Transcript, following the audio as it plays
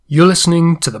You're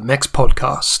listening to the MEX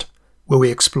podcast, where we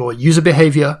explore user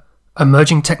behavior,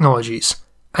 emerging technologies,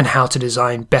 and how to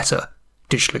design better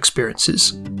digital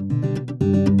experiences.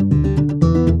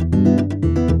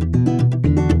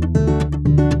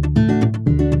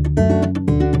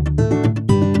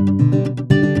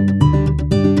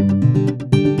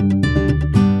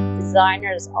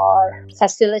 Designers are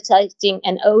facilitating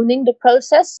and owning the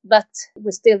process, but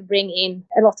we still bring in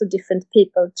a lot of different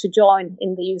people to join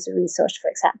in the user research, for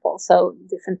example. So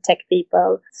different tech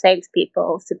people,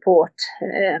 salespeople, support,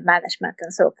 management,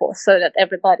 and so forth, so that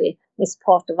everybody is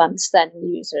part of understanding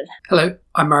the user. Hello,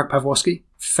 I'm Marek Pawłowski,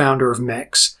 founder of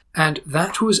MEX, and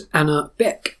that was Anna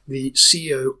Beck, the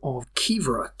CEO of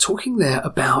Kivra, talking there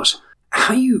about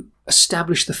how you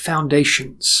establish the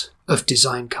foundations of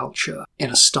design culture in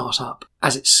a startup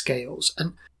as it scales.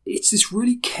 And it's this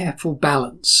really careful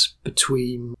balance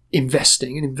between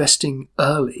investing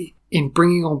early in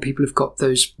bringing on people who've got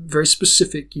those very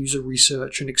specific user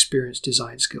research and experience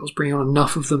design skills, bringing on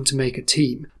enough of them to make a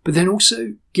team, but then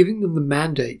also giving them the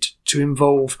mandate to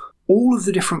involve all of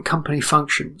the different company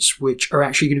functions which are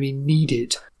actually going to be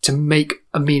needed to make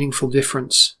a meaningful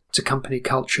difference to company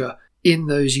culture in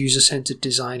those user-centered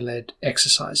design-led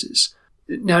exercises.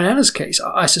 Now, in Anna's case,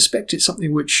 I suspect it's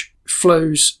something which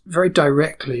flows very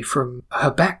directly from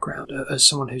her background as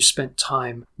someone who's spent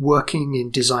time working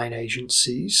in design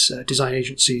agencies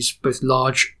both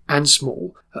large and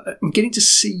small, and getting to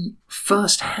see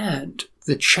firsthand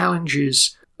the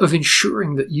challenges of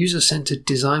ensuring that user-centered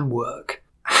design work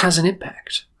has an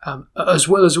impact, as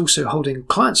well as also holding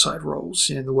client-side roles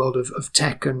in the world of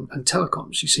tech and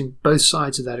telecoms. You've seen both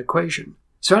sides of that equation.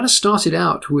 So Anna started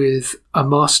out with a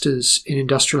master's in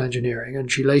industrial engineering,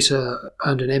 and she later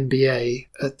earned an MBA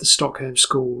at the Stockholm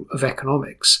School of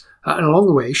Economics. And along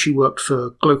the way, she worked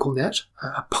for GlocalNet,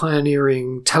 a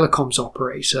pioneering telecoms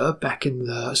operator back in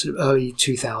the sort of early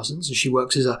 2000s. And she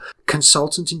worked as a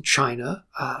consultant in China,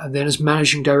 and then as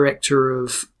managing director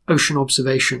of Ocean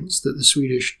Observations, the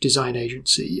Swedish design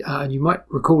agency. And you might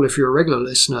recall, if you're a regular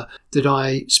listener, that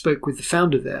I spoke with the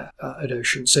founder there at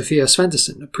Ocean, Sofia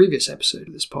Svantesson, a previous episode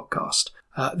of this podcast.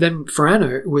 Then for Anna,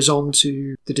 it was on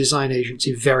to the design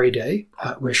agency Veriday,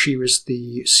 where she was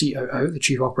the COO, the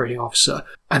Chief Operating Officer.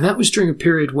 And that was during a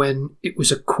period when it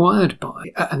was acquired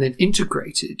by and then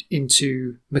integrated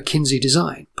into McKinsey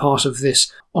Design, part of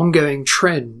this ongoing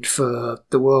trend for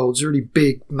the world's really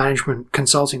big management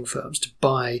consulting firms to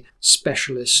buy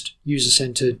specialist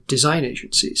user-centered design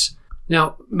agencies.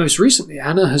 Now, most recently,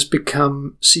 Anna has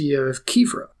become CEO of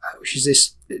Kivra, which is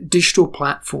this digital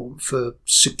platform for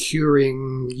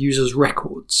securing users'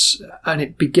 records. And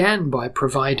it began by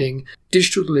providing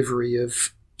digital delivery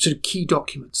of sort of key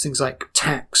documents, things like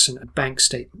tax and bank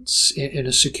statements in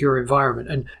a secure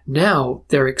environment. And now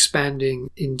they're expanding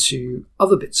into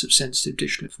other bits of sensitive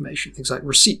digital information, things like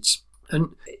receipts. And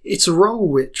it's a role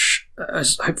which,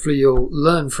 as hopefully you'll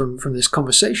learn from this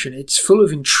conversation, it's full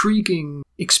of intriguing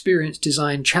experience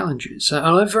design challenges. And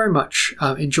I very much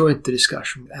enjoyed the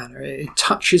discussion with Anna. It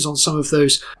touches on some of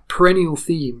those perennial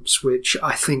themes which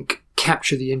I think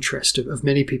capture the interest of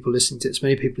many people listening to this,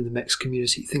 many people in the MEX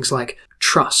community, things like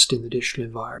trust in the digital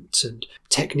environment and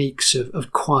techniques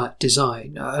of quiet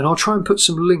design. And I'll try and put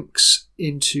some links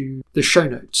into the show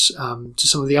notes to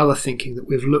some of the other thinking that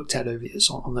we've looked at over the years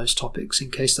on those topics, in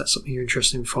case that's something you're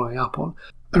interested in following up on.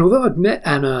 And although I'd met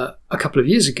Anna a couple of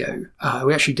years ago,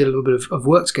 we actually did a little bit of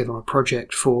work together on a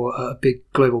project for a big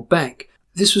global bank.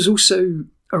 This was also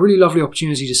a really lovely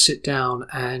opportunity to sit down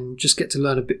and just get to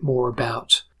learn a bit more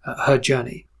about her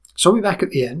journey. So I'll be back at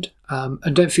the end.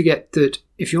 And don't forget that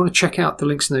if you want to check out the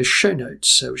links in those show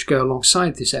notes, which go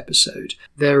alongside this episode,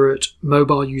 they're at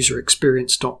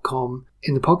mobileuserexperience.com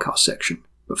in the podcast section.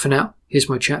 But for now, here's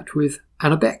my chat with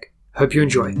Anna Beck. Hope you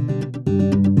enjoy.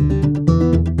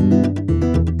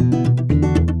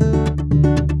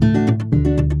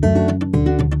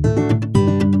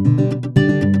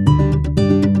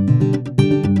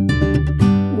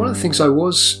 One of the things I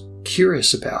was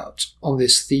curious about on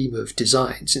this theme of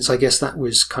design, since I guess that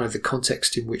was kind of the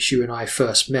context in which you and I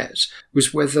first met,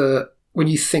 was whether when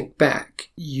you think back,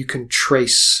 you can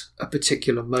trace a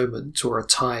particular moment or a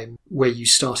time where you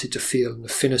started to feel an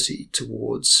affinity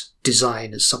towards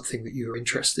design as something that you were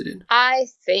interested in. I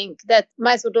think that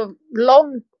my sort of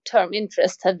long-term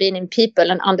interest have been in people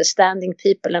and understanding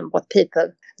people and what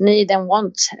people need and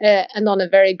want, and on a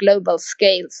very global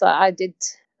scale. So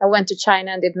I went to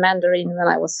China and did Mandarin when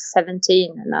I was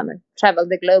 17, and I traveled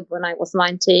the globe when I was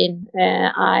 19.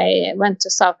 I went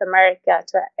to South America,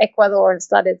 to Ecuador, and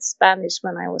studied Spanish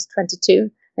when I was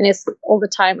 22. And it's all the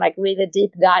time like really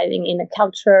deep diving in a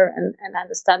culture and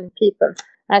understanding people.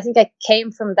 I think I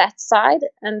came from that side,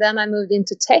 and then I moved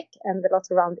into tech and a lot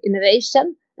around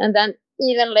innovation. And then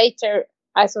even later,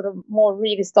 I sort of more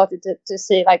really started to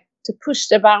see like to push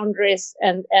the boundaries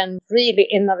and really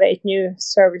innovate new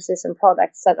services and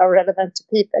products that are relevant to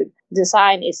people.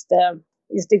 Design is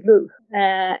the glue,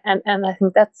 and I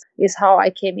think that is how I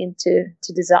came into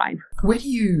design. Where do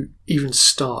you even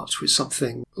start with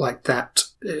something like that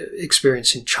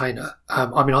experience in China?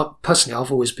 I mean,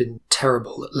 I've always been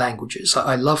terrible at languages.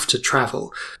 I love to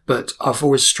travel, but I've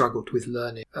always struggled with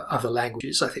learning other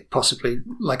languages. I think possibly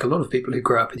like a lot of people who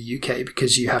grow up in the UK,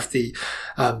 because you have the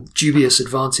dubious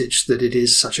advantage that it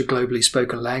is such a globally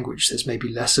spoken language. There's maybe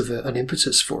less of an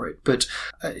impetus for it. But,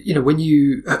 when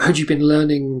had you been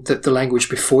learning the language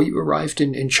before you arrived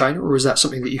in China, or was that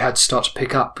something that you had to start to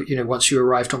pick up, once you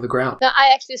arrived on the ground? No, I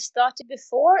actually started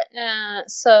before.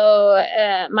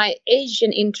 My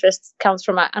Asian interest comes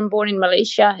from, I'm born in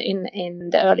Malaysia in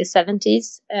the early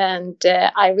 70s, and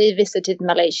I revisited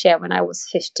Malaysia when I was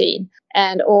 15.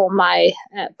 And all my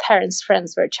parents'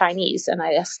 friends were Chinese, and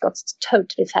I just got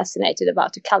totally fascinated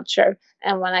about the culture.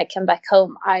 And when I came back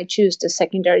home, I chose a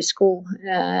secondary school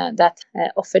that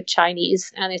offered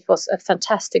Chinese, and it was a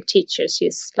fantastic teacher.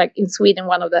 She's like in Sweden,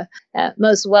 one of the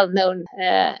most well-known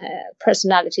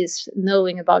personalities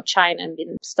knowing about China and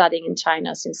been studying in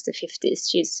China since the 50s.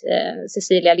 She's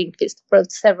Cecilia Lindqvist,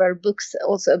 wrote several books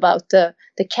also about the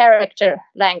character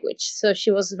language. So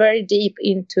she was very deep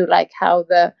into like how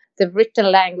the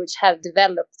written language have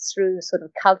developed through sort of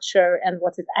culture and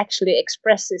what it actually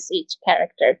expresses each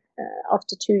character.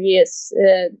 After 2 years,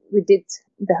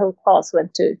 the whole class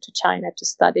went to China to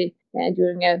study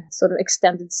during a sort of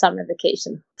extended summer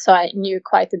vacation. So I knew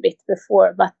quite a bit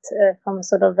before, but from a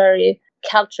sort of very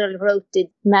cultural rooted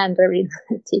Mandarin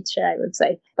teacher, I would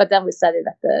say. But then we studied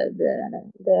at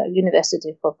the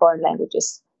University for Foreign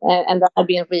Languages. And then I've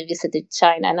been revisited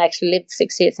China, and I actually lived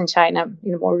 6 years in China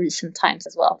in more recent times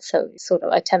as well. So sort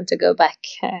of I tend to go back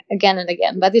again and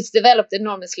again. But it's developed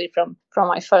enormously from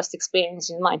my first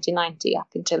experience in 1990 up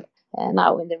until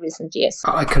now in the recent years.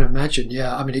 I can imagine,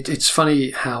 yeah. I mean, it's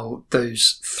funny how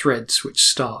those threads which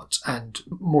start, and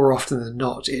more often than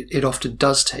not, it often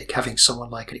does take having someone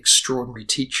like an extraordinary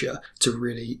teacher to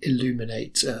really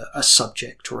illuminate a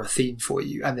subject or a theme for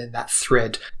you, and then that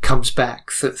thread comes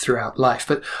back throughout life.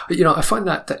 But, I find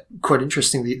that quite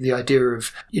interesting, the idea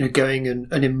of, going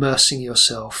and immersing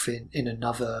yourself in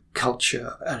another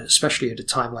culture, and especially at a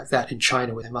time like that in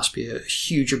China, where there must be a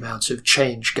huge amount of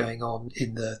change going on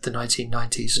in the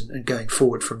 1990s and going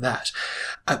forward from that.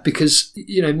 Because,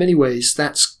 in many ways,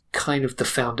 that's kind of the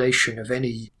foundation of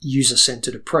any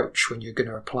user-centered approach when you're going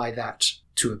to apply that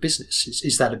to a business,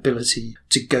 is that ability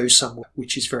to go somewhere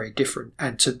which is very different,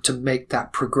 and to make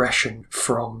that progression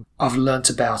from I've learnt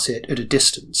about it at a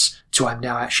distance to I'm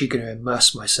now actually going to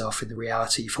immerse myself in the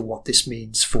reality for what this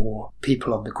means for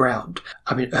people on the ground.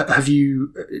 I mean, have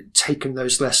you taken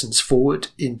those lessons forward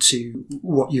into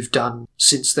what you've done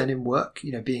since then in work?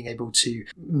 Being able to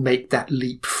make that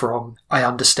leap from I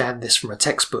understand this from a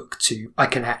textbook to I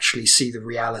can actually see the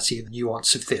reality and the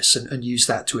nuance of this and use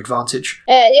that to advantage?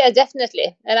 Yeah,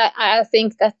 definitely. And I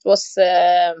think that was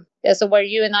so where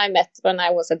you and I met when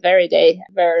I was at Veriday,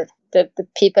 where the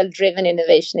people-driven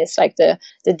innovation is like the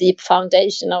deep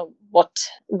foundation of what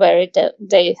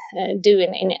Veriday do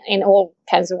in all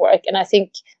kinds of work. And I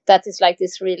think that is like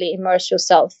this really immerse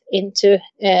yourself into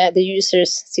the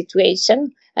user's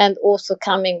situation, and also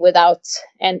coming without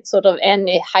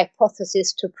any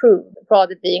hypothesis to prove,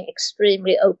 rather being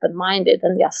extremely open-minded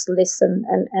and just listen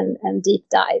and deep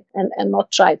dive and not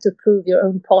try to prove your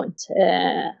own point.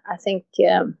 I think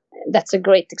that's a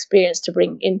great experience to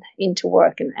bring into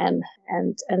work and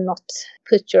not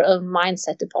put your own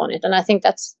mindset upon it. And I think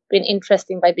that's been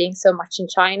interesting by being so much in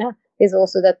China, is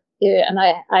also that, and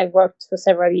I worked for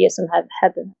several years and have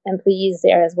had employees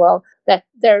there as well, that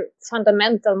their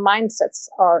fundamental mindsets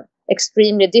are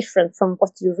extremely different from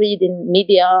what you read in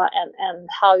media and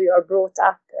how you are brought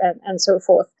up and so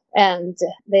forth. And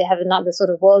they have another sort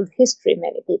of world history,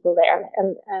 many people there.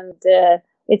 And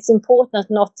it's important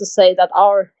not to say that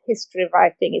our history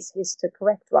writing is the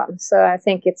correct one. So I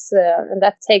think it's, and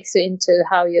that takes you into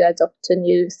how you adopt to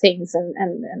new things and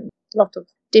a lot of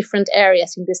different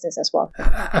areas in business as well.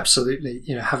 Absolutely.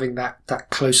 Having that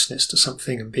closeness to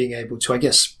something and being able to, I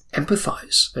guess,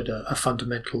 empathize at a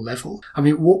fundamental level. I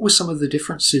mean, what were some of the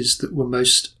differences that were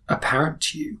most apparent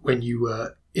to you when you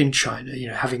were in China,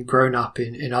 having grown up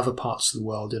in other parts of the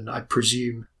world, and I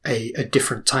presume a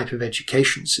different type of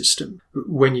education system.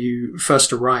 When you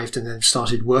first arrived and then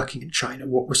started working in China,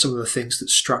 what were some of the things that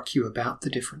struck you about the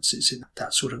differences in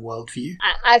that sort of worldview?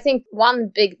 I think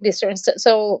one big difference.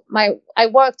 So I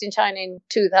worked in China in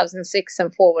 2006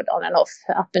 and forward on and off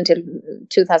up until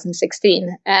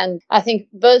 2016, and I think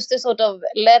both the sort of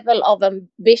level of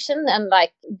ambition and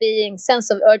like being sense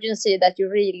of urgency that you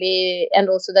really, and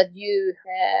also that you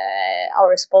are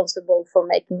responsible for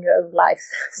making your own life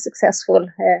successful,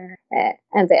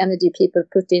 and the energy people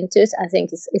put into it, I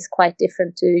think is quite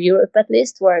different to Europe, at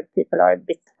least, where people are a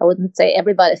bit, I wouldn't say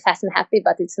everybody fat and happy,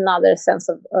 but it's another sense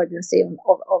of urgency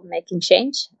of making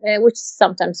change, which is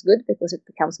sometimes good because it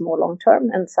becomes more long term,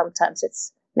 and sometimes it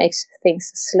makes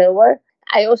things slower.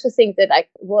 I also think that like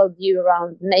worldview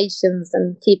around nations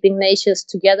and keeping nations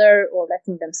together or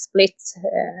letting them split,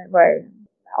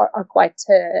 are quite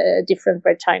different.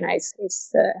 Where China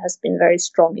has been very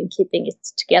strong in keeping it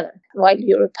together, while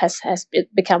Europe has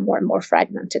become more and more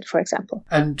fragmented, for example.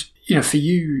 And for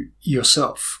you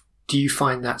yourself, do you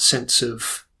find that sense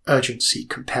of urgency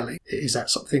compelling? Is that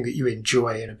something that you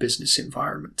enjoy in a business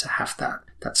environment, to have that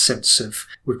sense of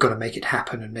we've got to make it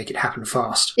happen and make it happen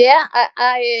fast? Yeah,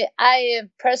 I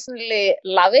personally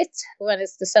love it when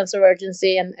it's the sense of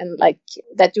urgency and like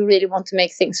that you really want to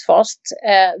make things fast.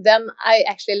 Then I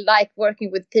actually like working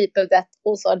with people that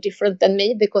also are different than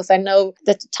me, because I know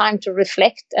that the time to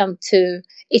reflect and to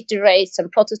iterate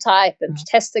and prototype and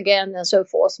test again and so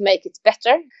forth make it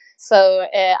better. So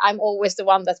I'm always the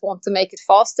one that wants to make it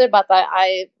faster, but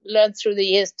I learned through the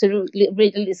years to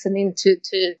really listen into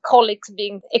colleagues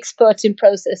being experts in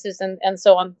processes and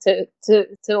so on, to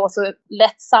also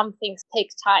let some things take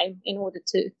time in order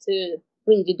to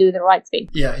really do the right thing.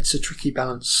 Yeah, it's a tricky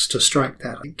balance to strike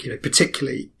that. I think,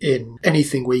 particularly in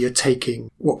anything where you're taking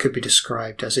what could be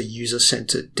described as a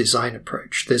user-centered design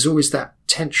approach, there's always that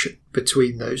tension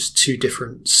between those two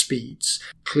different speeds.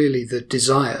 Clearly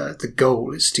the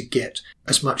goal is to get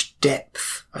as much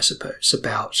depth, I suppose,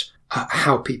 about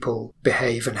how people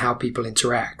behave and how people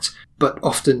interact. But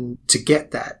often to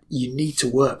get that, you need to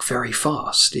work very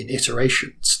fast in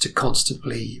iterations to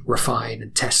constantly refine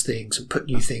and test things and put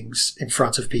new things in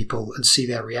front of people and see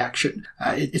their reaction.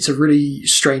 It's a really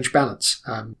strange balance.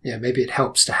 Maybe it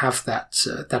helps to have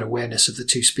that awareness of the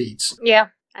two speeds. Yeah.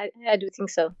 I do think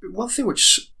so. One thing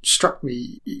which struck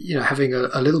me, having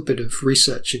a little bit of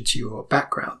research into your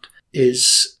background,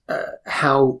 is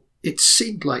how it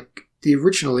seemed like the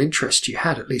original interest you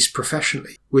had, at least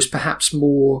professionally, was perhaps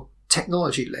more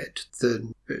technology-led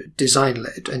than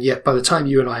design-led. And yet by the time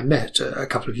you and I met a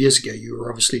couple of years ago, you were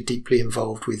obviously deeply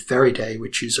involved with Veriday,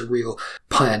 which is a real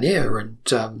pioneer and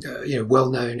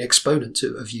well-known exponent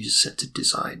of user-centered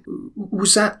design.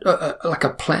 Was that like a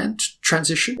planned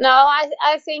transition? No,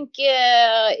 I think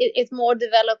it's more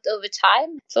developed over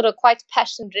time, sort of quite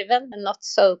passion-driven and not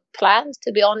so planned,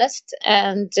 to be honest.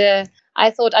 And I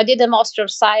thought I did a Master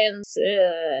of Science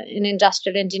in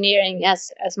Industrial Engineering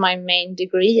as my main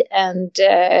degree, and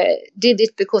did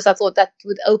it because I thought that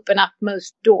would open up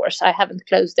most doors. I haven't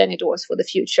closed any doors for the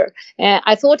future.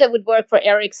 I thought I would work for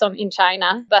Ericsson in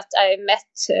China, but I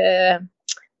met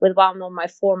with one of my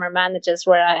former managers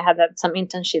where I had some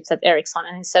internships at Ericsson,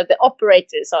 and he said the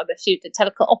operators are the future,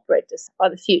 telecom operators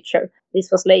are the future. This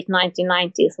was late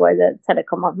 1990s, where the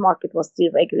telecom market was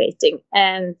deregulating,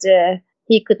 and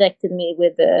he connected me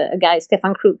with a guy,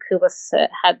 Stefan Krug, who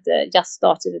had just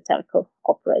started a telco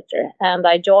operator. And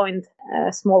I joined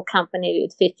a small company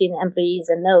with 15 employees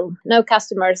and no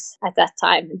customers at that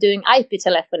time, doing IP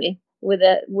telephony with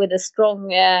a strong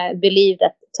belief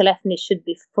that telephony should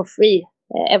be for free.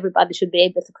 Everybody should be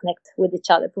able to connect with each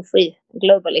other for free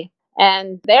globally.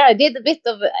 And there I did a bit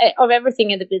of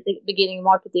everything in the beginning,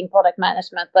 marketing, product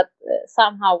management, but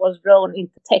somehow was drawn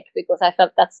into tech because I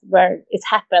felt that's where it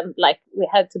happened. Like we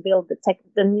had to build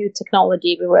the new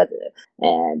technology. We were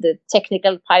the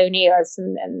technical pioneers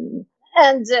and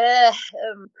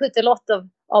put a lot of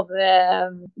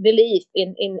belief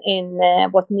in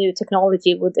what new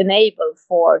technology would enable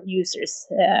for users.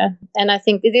 And I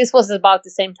think this was about the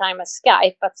same time as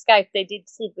Skype, but Skype, they did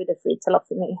seed with the free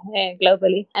telephony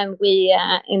globally. And we,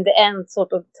 in the end,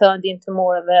 sort of turned into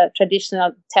more of a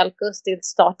traditional telco, still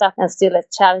startup and still a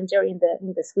challenger in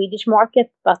the Swedish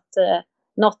market, but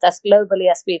not as globally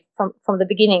as we from the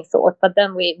beginning thought. But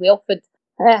then we offered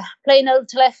plain old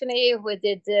telephony. We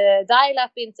did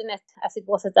dial-up internet as it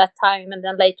was at that time, and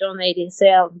then later on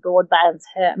ADSL, broadband,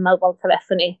 mobile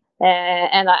telephony.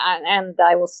 And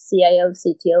I was CIO,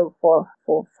 CTO for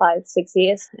 5-6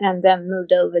 years, and then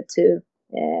moved over to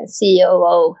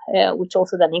COO, which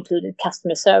also then included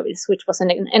customer service, which was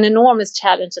an enormous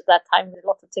challenge at that time, with a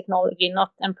lot of technology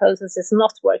and processes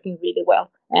not working really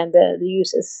well, and the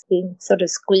users being sort of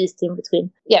squeezed in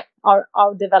between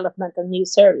our development of new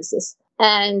services.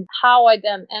 And how I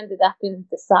then ended up in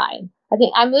design. I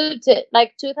think I moved to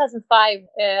 2005.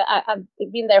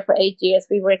 I've been there for 8 years.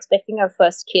 We were expecting our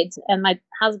first kids, and my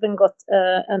husband got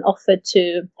an offer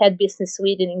to head Business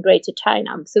Sweden in Greater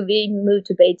China. So we moved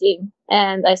to Beijing,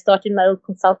 and I started my own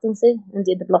consultancy and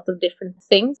did a lot of different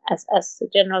things as a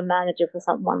general manager for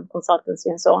one consultancy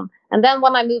and so on. And then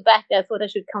when I moved back, I thought I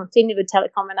should continue with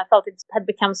telecom, and I felt it had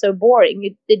become so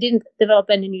boring. They didn't develop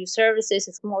any new services.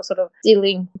 It's more sort of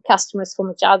stealing customers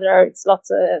from each other. It's lots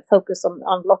of focus on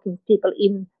locking people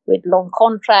in with long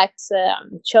contracts,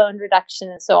 churn reduction,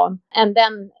 and so on. And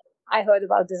then I heard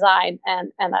about design,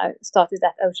 and I started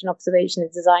that Ocean Observation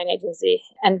and Design Agency,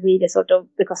 and really sort of,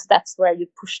 because that's where you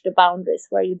push the boundaries,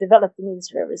 where you develop the new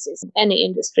services in any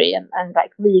industry, and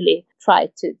really try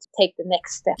to take the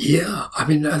next step. Yeah, I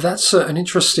mean, that's an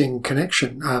interesting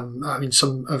connection. I mean,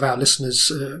 some of our listeners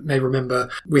may remember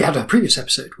we had a previous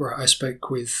episode where I spoke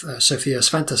with Sophia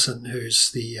Svantason,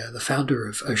 who's the founder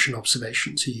of Ocean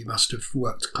Observations, who you must have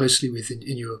worked closely with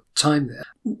in your time there.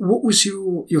 What was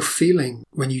your feeling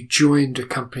when you joined a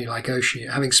company like Ocean,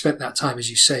 having spent that time, as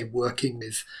you say, working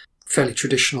with fairly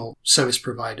traditional service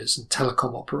providers and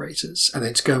telecom operators, and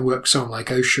then to go and work someone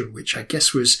like Ocean, which I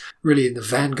guess was really in the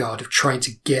vanguard of trying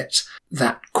to get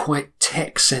that quite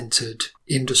tech-centered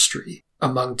industry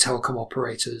among telecom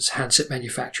operators, handset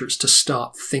manufacturers, to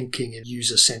start thinking in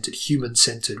user-centered,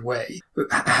 human-centered way.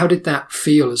 How did that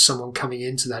feel as someone coming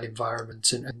into that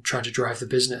environment and trying to drive the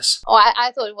business? Oh,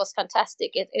 I thought it was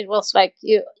fantastic. It was like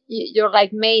your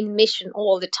main mission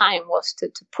all the time was to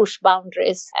push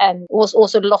boundaries, and it was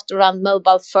also a lot around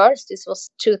mobile first. This was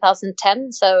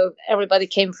 2010, so everybody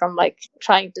came from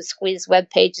trying to squeeze web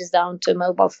pages down to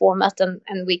mobile format, and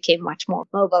we came much more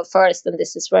mobile first, and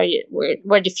this is where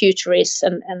the future is.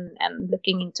 And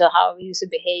looking into how user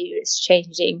behavior is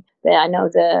changing. I know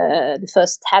the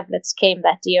first tablets came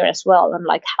that year as well, and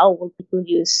how will people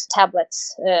use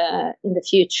tablets in the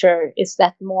future? Is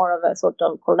that more of a sort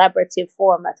of collaborative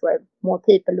format where more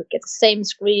people look at the same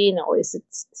screen, or is it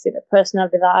still a personal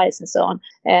device, and so on?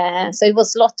 So it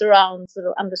was a lot around sort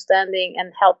of understanding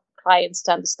and help clients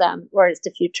to understand where is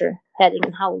the future heading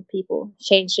and how will people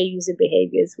change their user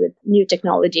behaviors with new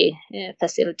technology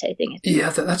facilitating it.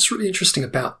 Yeah, that's really interesting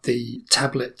about the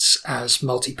tablets as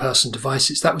multi-person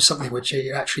devices. That was something which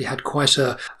you actually had quite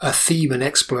a theme and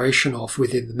exploration of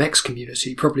within the MEX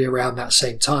community, probably around that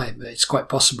same time. It's quite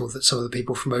possible that some of the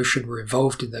people from Ocean were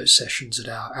involved in those sessions at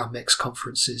our MEX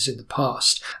conferences in the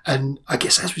past. And I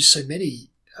guess, as with so many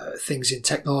things in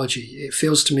technology, it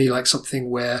feels to me like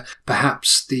something where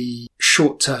perhaps the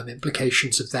short-term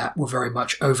implications of that were very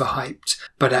much overhyped,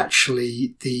 but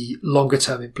actually the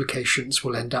longer-term implications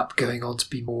will end up going on to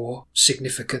be more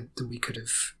significant than we could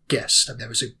have guessed. And there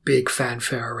was a big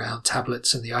fanfare around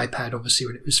tablets and the iPad, obviously,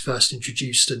 when it was first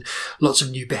introduced, and lots of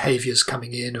new behaviors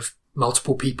coming in of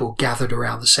multiple people gathered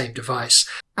around the same device.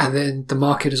 And then the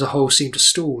market as a whole seemed to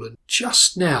stall. And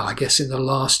just now, I guess in the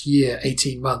last year,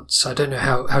 18 months, I don't know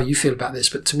how you feel about this,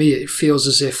 but to me it feels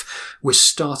as if we're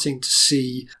starting to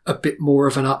see a bit more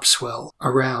of an upswell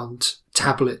around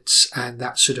tablets and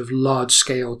that sort of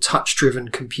large-scale touch-driven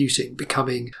computing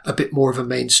becoming a bit more of a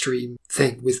mainstream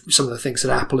thing, with some of the things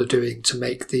that Apple are doing to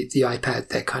make the iPad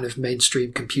their kind of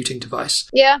mainstream computing device.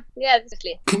 Yeah,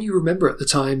 exactly. Can you remember at the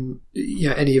time,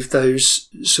 any of those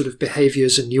sort of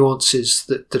behaviors and nuances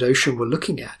that Ocean were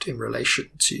looking at in relation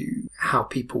to how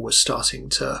people were starting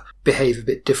to behave a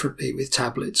bit differently with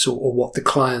tablets, or what the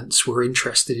clients were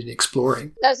interested in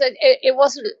exploring? It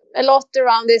was a lot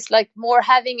around this, more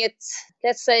having it,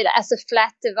 let's say, as a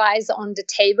flat device on the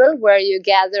table where you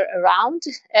gather around,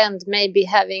 and maybe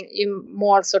having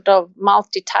more sort of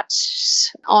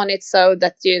multi-touch on it so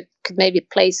that you could maybe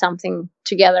play something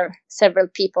together, several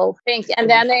people think. And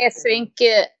then I think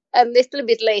a little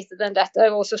bit later than that, I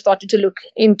also started to look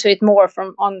into it more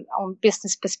from on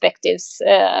business perspectives.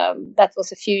 That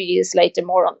was a few years later,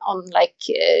 more on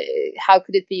how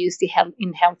could it be used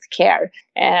in healthcare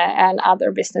and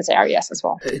other business areas as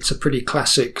well. It's a pretty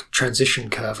classic transition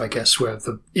curve, I guess, where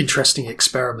the interesting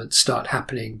experiments start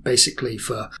happening basically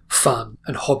for fun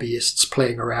and hobbyists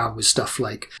playing around with stuff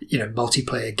like,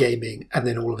 multiplayer gaming, and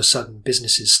then all of a sudden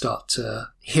businesses start to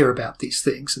hear about these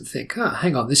things and think,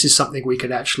 hang on, this is something we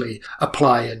could actually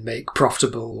apply and make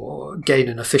profitable or gain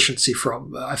an efficiency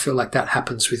from. I feel like that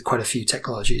happens with quite a few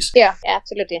technologies. Yeah,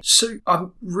 absolutely. So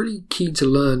I'm really keen to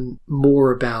learn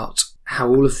more about how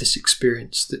all of this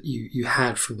experience that you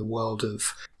had from the world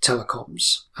of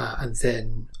telecoms and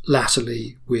then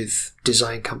latterly with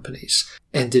design companies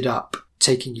ended up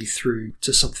taking you through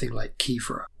to something like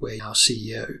Kivra, where you're now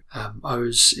CEO. I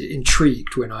was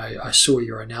intrigued when I saw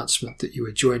your announcement that you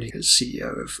were joining as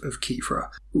CEO of Kivra.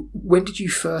 When did you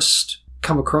first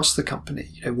come across the company?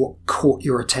 What caught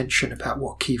your attention about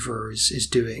what Kivra is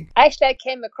doing? Actually, I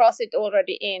came across it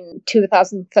already in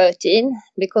 2013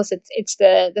 because it's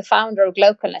the founder of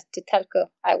GlocalNet, the telco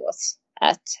I was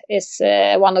at, is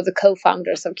one of the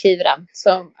co-founders of Kivra.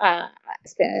 So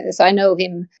I know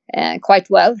him quite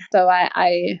well. So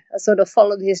I sort of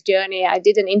followed his journey. I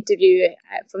did an interview.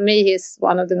 For me, he's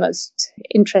one of the most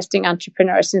interesting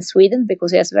entrepreneurs in Sweden because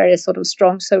he has very sort of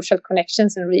strong social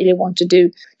connections and really want to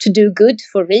do good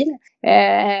for real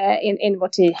in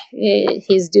what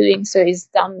he's doing. So he's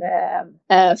done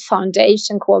a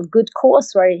foundation called Good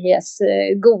Cause, where he has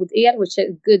God El, which is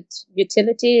a good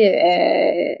utility,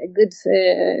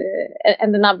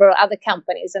 and a number of other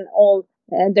companies, and all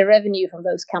the revenue from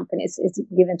those companies is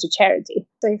given to charity.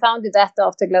 So he founded that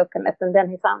after GlocalNet, and then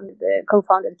he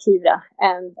co-founded Kivra,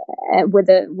 and with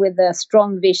a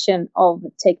strong vision of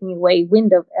taking away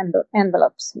window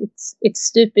envelopes. It's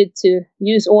stupid to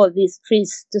use all these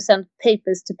trees to send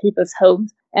papers to people's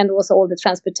homes, and also all the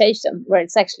transportation, where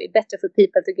it's actually better for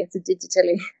people to get it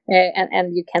digitally,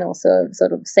 and you can also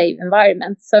sort of save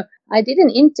environment. So I did an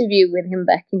interview with him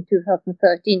back in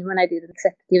 2013 when I did an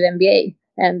executive MBA,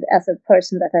 and as a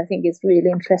person that I think is really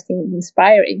interesting and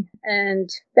inspiring. And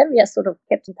then we just sort of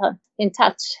kept in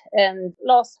touch. And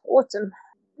last autumn,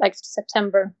 like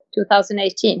September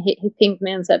 2018, he pinged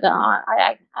me and said,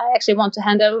 I actually want to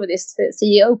hand over this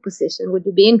CEO position. Would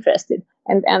you be interested?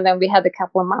 And then we had a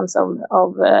couple of months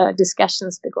of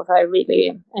discussions, because I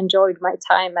really enjoyed my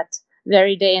time at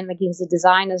Veriday and McKinsey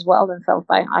Design as well, and felt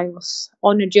I was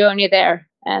on a journey there,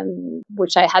 and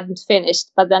which I hadn't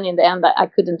finished. But then in the end, I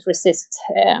couldn't resist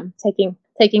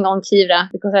taking on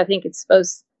Kivra, because I think it's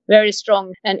both very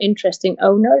strong and interesting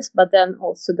owners, but then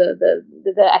also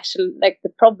the actual, like, the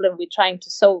problem we're trying to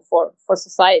solve for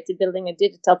society, building a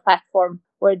digital platform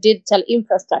or a digital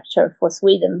infrastructure for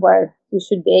Sweden, where you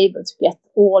should be able to get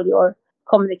all your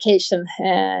communication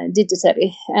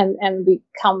digitally, and we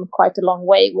come quite a long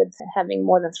way with having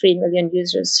more than 3 million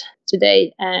users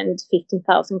today and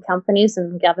 15,000 companies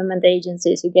and government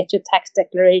agencies. You get your tax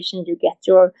declaration, you get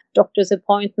your doctor's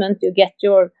appointment, you get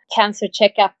your cancer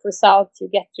checkup result, you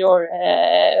get your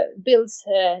bills,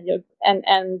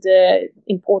 and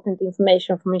important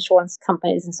information from insurance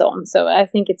companies and so on. So I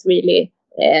think it's really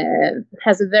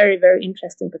has a very, very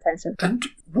interesting potential. And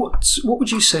what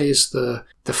would you say is the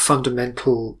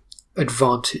fundamental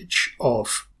advantage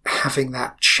of having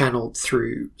that channeled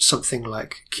through something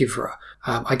like Kivra?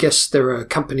 I guess there are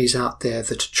companies out there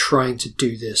that are trying to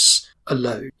do this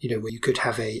alone, where you could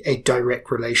have a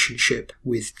direct relationship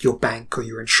with your bank or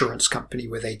your insurance company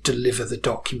where they deliver the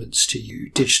documents to you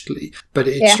digitally. But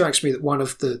it strikes me that one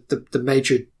of the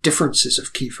major differences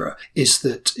of Kivra is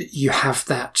that you have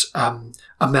that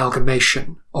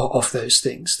amalgamation of those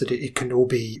things, that it can all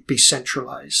be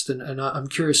centralized. And I'm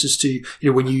curious as to,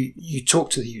 when you talk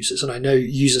to the users, and I know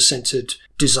user-centered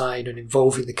design and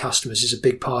involving the customers is a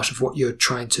big part of what you're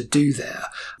trying to do there.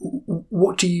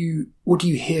 What do you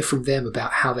hear from them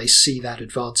about how they see that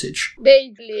advantage?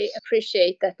 They really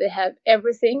appreciate that they have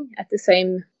everything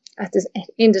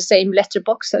in the same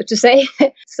letterbox, so to say.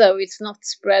 So it's not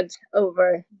spread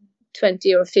over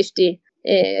 20 or 50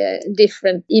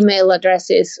 different email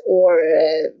addresses or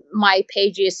my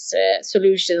pages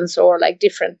solutions, or like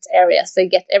different areas. They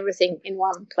get everything in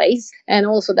one place, and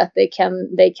also that they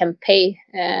can pay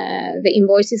the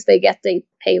invoices they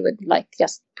pay with like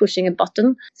just pushing a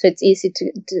button. So it's easy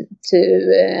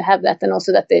to have that, and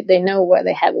also that they know where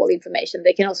they have all the information.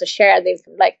 They can also share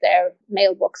their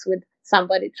mailbox with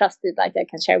somebody trusted, like I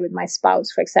can share with my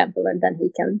spouse, for example, and then he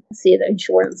can see the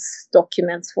insurance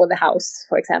documents for the house,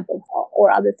 for example,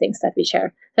 or other things that we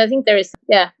share. So I think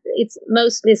it's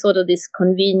mostly sort of this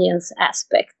convenience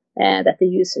aspect that the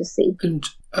users see. And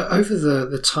over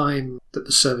the time that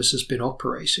the service has been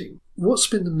operating, what's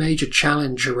been the major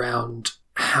challenge around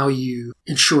how you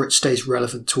ensure it stays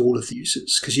relevant to all of the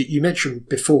users? Because you mentioned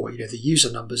before, the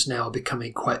user numbers now are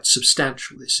becoming quite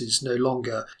substantial. This is no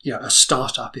longer, a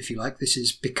startup, if you like. This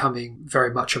is becoming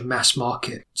very much a mass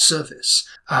market service.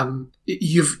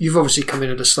 You've obviously come in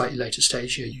at a slightly later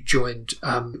stage. You joined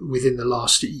within the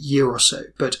last year or so.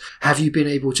 But have you been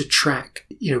able to track,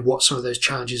 what some of those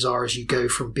challenges are as you go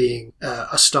from being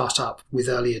a startup with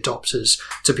early adopters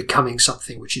to becoming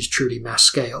something which is truly mass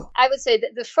scale? I would say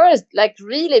that the first,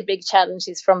 really big challenge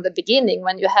is from the beginning,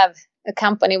 when you have a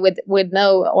company with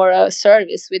no, or a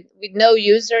service with no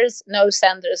users, no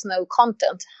senders, no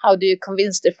content, how do you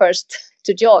convince the first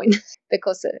to join?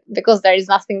 because there is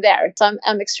nothing there. So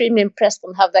I'm extremely impressed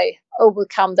on how they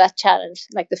overcome that challenge,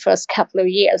 like the first couple of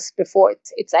years before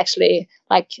it's actually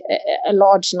like a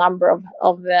large number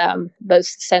of both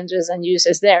senders and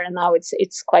users there, and now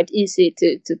it's quite easy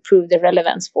to prove the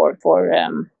relevance for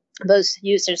both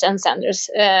users and senders,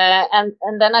 and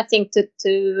then I think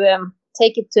to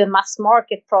take it to a mass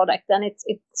market product, and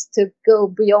it's to go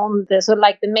beyond so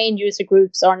like the main user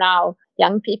groups are now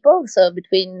young people, so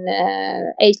between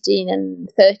 18 and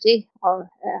 30, or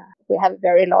we have a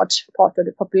very large part of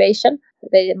the population.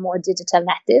 They are more digital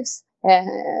natives.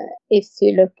 If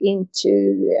you look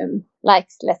into like,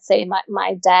 let's say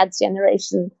my dad's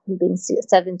generation, being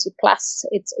 70 plus,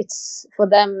 it's for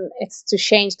them, it's to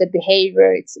change the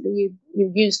behavior. It's you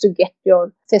used to get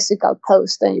your physical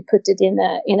post and you put it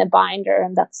in a binder,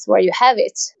 and that's where you have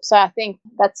it. So I think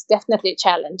that's definitely a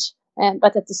challenge.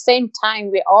 But at the same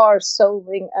time, we are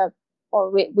solving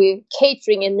we're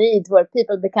catering a need where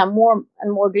people become more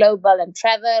and more global and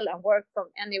travel and work from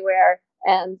anywhere.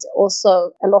 And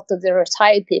also a lot of the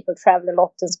retired people travel a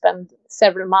lot and spend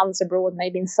several months abroad,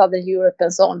 maybe in Southern Europe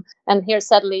and so on. And here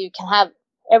suddenly you can have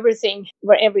everything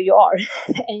wherever you are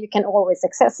and you can always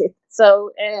access it.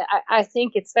 So I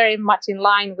think it's very much in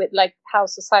line with like how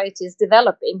society is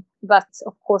developing, but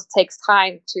of course takes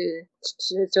time to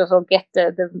sort of get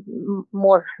the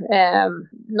more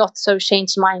not so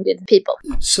change-minded people.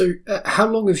 So how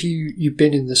long have you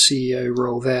been in the CEO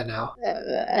role there now?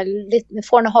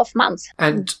 4.5 months.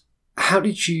 And how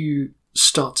did you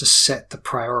start to set the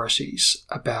priorities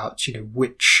about,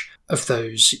 which of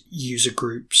those user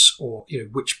groups, or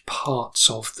which parts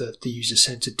of the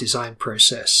user-centered design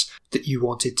process that you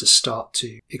wanted to start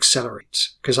to accelerate?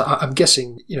 Because I'm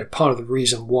guessing part of the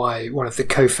reason why one of the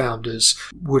co-founders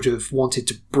would have wanted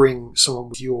to bring someone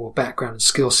with your background and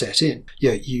skill set in,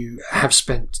 you have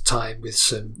spent time with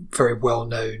some very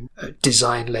well-known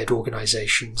design-led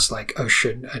organizations like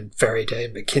Ocean and Veride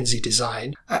and McKinsey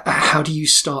Design. How do you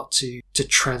start to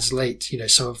translate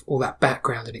some of all that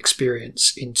background and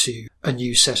experience into a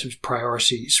new set of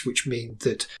priorities, which mean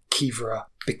that Kivra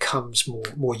becomes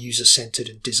more user-centered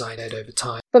and design-led over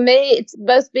time? For me, it's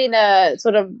both been a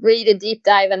sort of really deep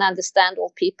dive and understand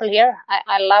all people here.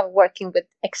 I love working with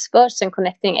experts and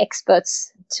connecting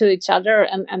experts to each other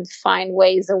and find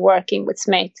ways of working which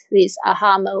make these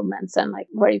aha moments and like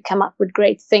where you come up with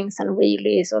great things and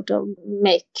really sort of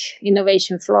make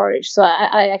innovation flourish. So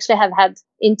I actually have had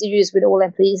interviews with all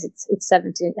employees. It's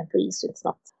 70 employees, so it's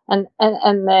not an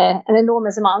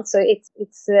enormous amount. So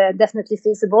it's definitely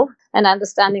feasible, and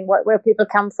understanding where people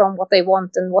come from, what they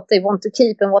want and what they want to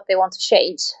keep and what they want to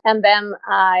change. And then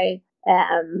I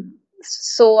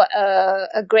saw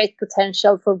a great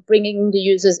potential for bringing the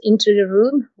users into the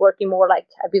room, working more like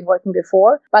I've been working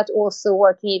before, but also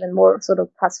working even more sort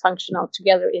of cross-functional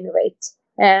together, innovate.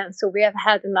 And so we have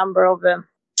had a number of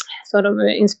sort of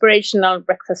inspirational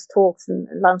breakfast talks and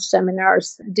lunch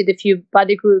seminars. Did a few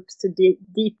buddy groups to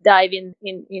deep dive in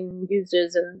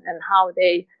users and how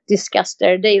they discuss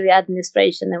their daily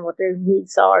administration and what their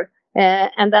needs are.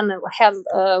 And then held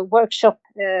a workshop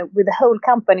with the whole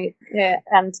company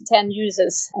and 10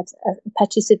 users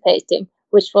participating,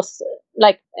 which was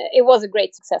it was a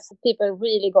great success. People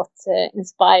really got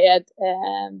inspired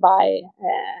by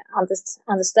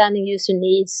understanding user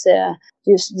needs,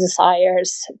 user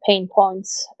desires, pain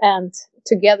points, and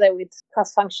together with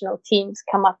cross-functional teams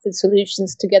come up with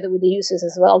solutions together with the users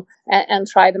as well, and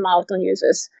try them out on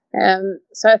users.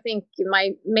 So I think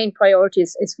my main priority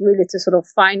is really to sort of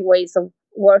find ways of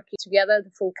working together,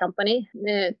 the full company,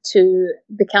 to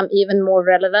become even more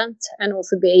relevant and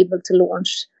also be able to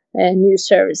launch new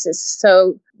services.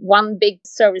 So one big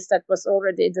service that was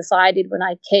already decided when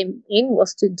I came in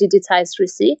was to digitize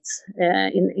receipts.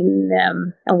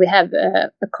 And we have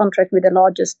a contract with the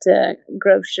largest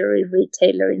grocery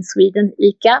retailer in Sweden,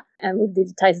 ICA, and we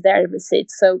digitize their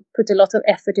receipts. So put a lot of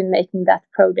effort in making that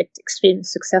project extremely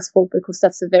successful, because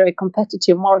that's a very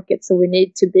competitive market. So we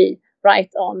need to be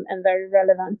right on and very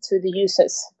relevant to the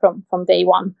users from day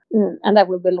one. And that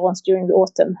will be launched during the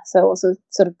autumn. So also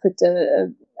sort of put a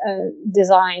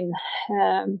design,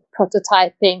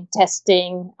 prototyping,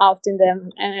 testing out in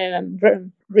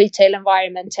the retail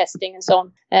environment, testing and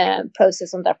so on,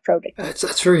 process on that project.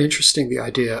 That's very interesting, the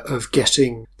idea of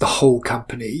getting the whole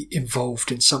company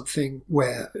involved in something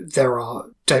where there are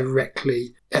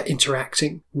directly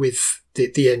interacting with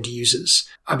the end users.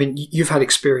 I mean, you've had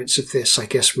experience of this, I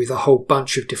guess, with a whole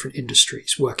bunch of different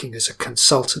industries, working as a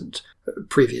consultant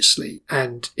previously.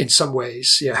 And in some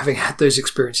ways, having had those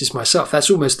experiences myself, that's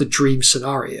almost the dream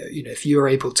scenario. If you're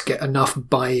able to get enough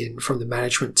buy-in from the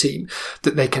management team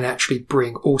that they can actually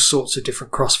bring all sorts of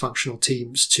different cross-functional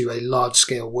teams to a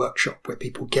large-scale workshop where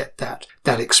people get that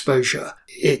exposure,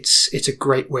 it's a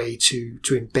great way to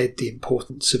embed the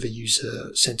importance of a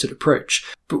user-centered approach.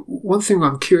 But one thing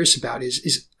I'm curious about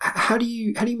is how do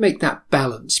you make that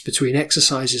balance between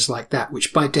exercises like that,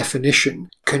 which by definition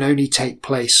can only take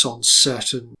place on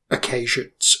certain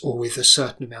occasions or with a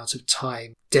certain amount of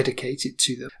time dedicated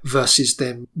to them, versus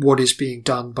then what is being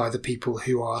done by the people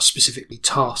who are specifically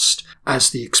tasked as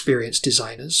the experienced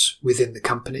designers within the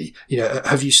company?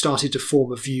 Have you started to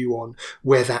form a view on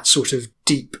where that sort of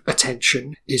deep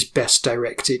attention is best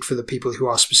directed for the people who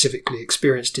are specifically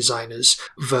experienced designers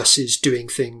versus doing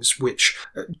things which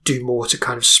do more to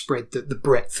kind of spread the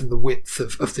breadth and the width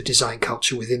of the design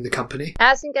culture within the company?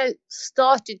 I think I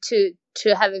started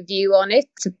to have a view on it.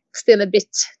 It's still a bit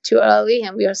too early,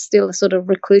 and we are still sort of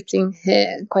recruiting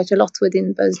quite a lot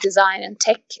within both design and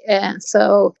tech.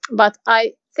 But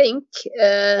I think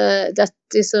that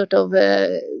this sort of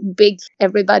big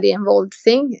everybody involved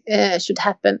thing should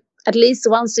happen at least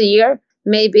once a year,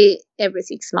 maybe every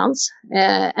 6 months.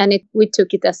 And we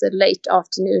took it as a late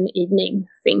afternoon, evening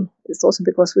thing. It's also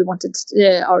because we wanted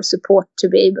our support to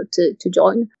be able to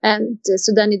join. And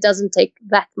so then it doesn't take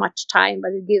that much time,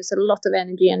 but it gives a lot of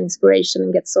energy and inspiration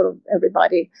and gets sort of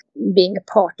everybody being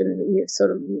a part, and you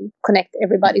sort of connect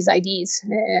everybody's ideas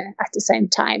at the same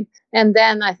time. And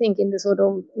then I think in the sort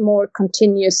of more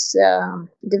continuous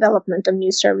development of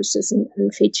new services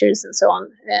and features and so on,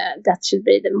 that should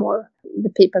be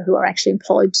the people who are actually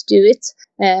employed to do it.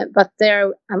 But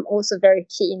there, I'm also very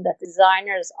keen that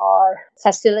designers are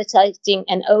facilitating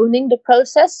and owning the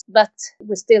process, but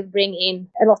we still bring in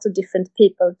a lot of different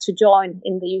people to join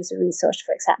in the user research,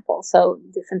 for example. So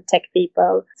different tech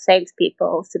people, sales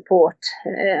people, support,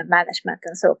 management,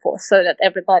 and so forth, so that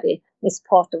everybody is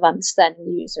part of understanding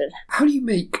the user. How do you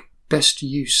make best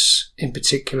use, in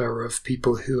particular, of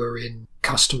people who are in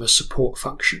customer support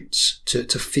functions to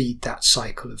feed that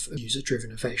cycle of user-driven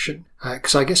innovation?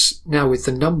 Because I guess now with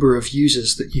the number of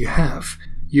users that you have,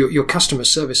 your customer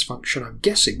service function, I'm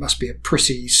guessing, must be a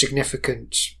pretty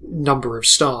significant number of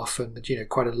staff and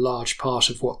quite a large part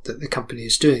of what the company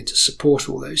is doing to support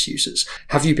all those users.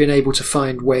 Have you been able to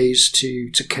find ways to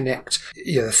connect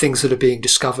the things that are being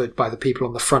discovered by the people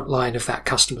on the front line of that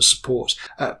customer support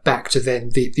back to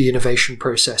then the innovation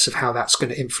process of how that's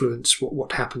going to influence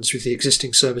what happens with the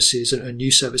existing services and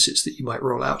new services that you might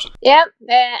roll out? Yeah,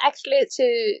 actually,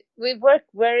 we work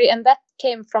and that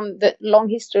came from the long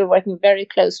history of working very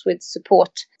close with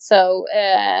support. So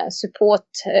support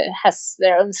has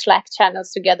their own Slack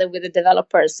channels together with the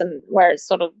developers, and where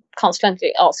sort of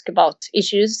constantly ask about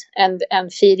issues and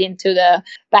feed into the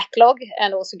backlog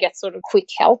and also get sort of quick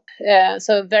help.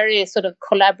 So very sort of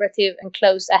collaborative and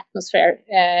close atmosphere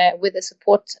with the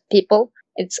support people.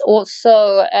 It's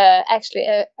also actually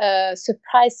a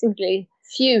surprisingly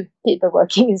few people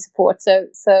working in support.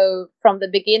 So from the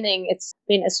beginning, it's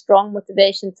been a strong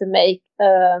motivation to make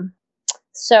a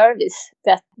service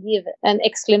that give an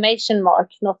exclamation mark,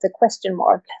 not a question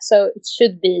mark. So it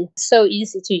should be so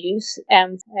easy to use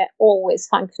and always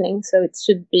functioning. So it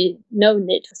should be no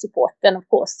need for support. Then, of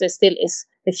course, there still is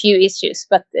a few issues,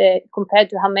 but compared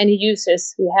to how many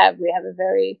users we have a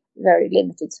very, very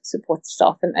limited support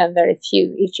staff and very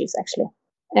few issues, actually.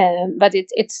 But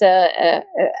it's a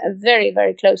very,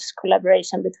 very close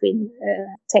collaboration between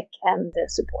tech and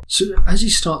support. So as you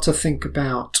start to think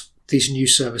about these new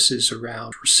services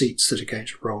around receipts that are going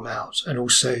to roll out, and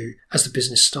also as the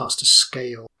business starts to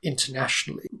scale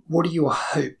internationally, what are your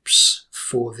hopes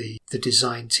for the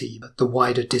design team, the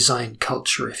wider design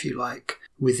culture, if you like,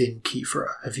 within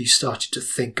Kivra? Have you started to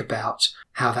think about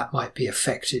how that might be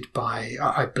affected by,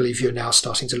 I believe you're now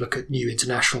starting to look at new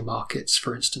international markets,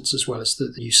 for instance, as well as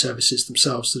the new services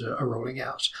themselves that are rolling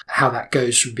out, how that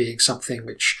goes from being something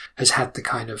which has had the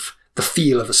kind of the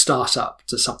feel of a startup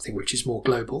to something which is more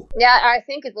global? Yeah, I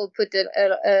think it will put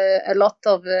a lot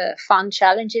of fun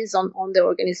challenges on the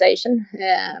organization,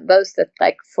 both that,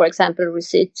 like, for example,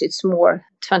 receipts, it's more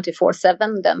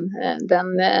 24/7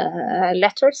 than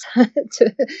letters.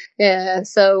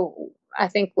 So I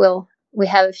think we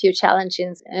have a few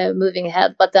challenges moving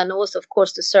ahead, but then also, of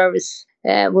course, the service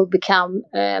will become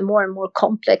more and more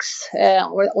complex,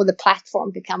 or the platform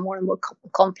become more and more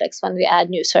complex when we add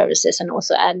new services and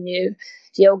also add new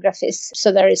geographies.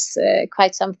 So there is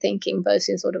quite some thinking both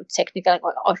in sort of technical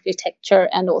architecture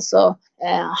and also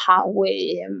how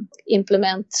we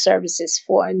implement services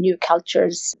for new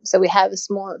cultures. So we have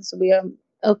we are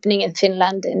opening in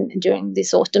Finland during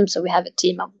this autumn. So we have a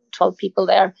team of 12 people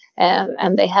there,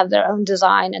 and they have their own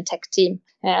design and tech team,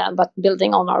 but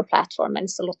building on our platform. And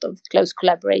it's a lot of close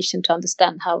collaboration to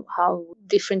understand how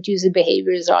different user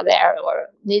behaviors are there, or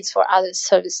needs for other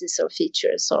services or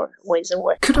features or ways of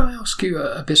working. Could I ask you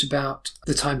a bit about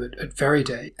the time at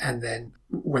Veriday, and then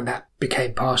when that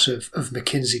became part of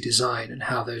McKinsey Design, and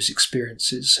how those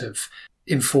experiences have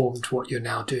informed what you're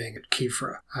now doing at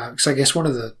Kivra? Because I guess one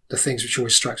of the things which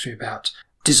always strikes me about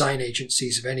design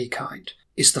agencies of any kind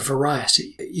is the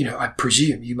variety. I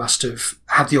presume you must have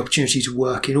had the opportunity to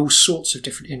work in all sorts of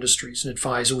different industries and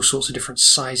advise all sorts of different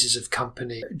sizes of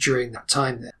company during that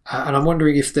time there. And I'm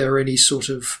wondering if there are any sort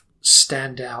of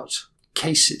standout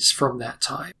cases from that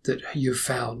time that you've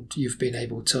found you've been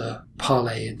able to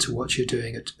parlay into what you're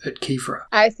doing at Kivra.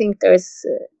 I think there's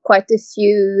quite a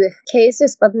few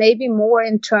cases, but maybe more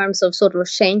in terms of sort of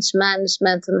change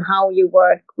management and how you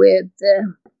work with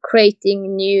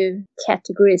creating new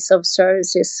categories of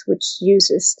services which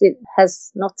users still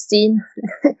has not seen.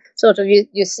 Sort of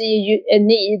you see a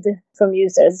need from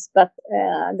users, but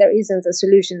there isn't a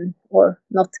solution, or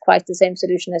not quite the same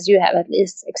solution as you have at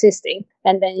least existing.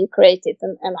 And then you create it,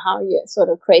 and how you sort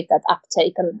of create that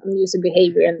uptake on user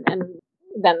behavior, and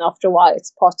then after a while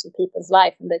it's part of people's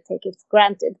life and they take it for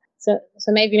granted. So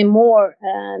maybe more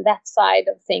that side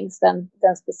of things than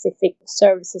specific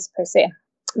services per se.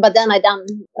 But then I've done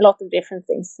a lot of different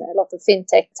things, a lot of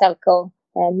fintech, telco,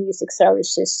 music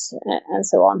services, and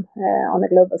so on a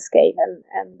global scale.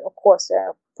 And of course, there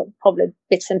are probably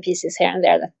bits and pieces here and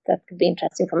there that could be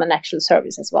interesting from an actual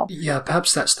service as well. Yeah,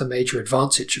 perhaps that's the major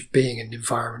advantage of being in an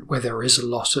environment where there is a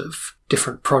lot of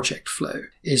different project flow,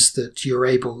 is that you're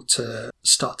able to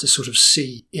start to sort of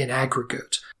see in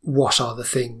aggregate what are the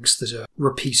things that are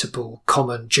repeatable,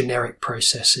 common, generic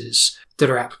processes that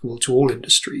are applicable to all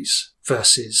industries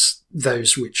versus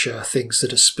those which are things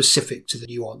that are specific to the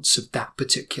nuance of that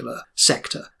particular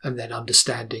sector, and then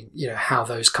understanding, how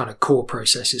those kind of core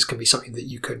processes can be something that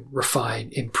you can refine,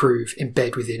 improve,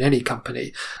 embed within any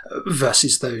company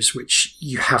versus those which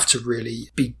you have to really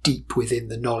be deep within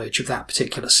the knowledge of that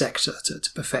particular sector to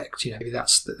perfect. Maybe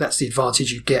that's the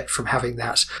advantage you get from having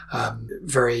that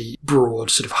very broad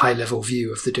sort of high level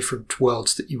view of the different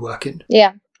worlds that you work in.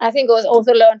 Yeah. I think I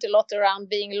also learned a lot around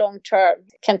being long-term,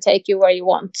 can take you where you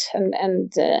want.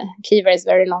 And Kivra is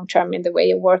very long-term in the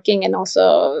way of working, and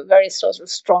also very sort of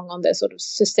strong on the sort of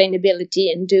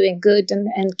sustainability and doing good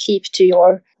and keep to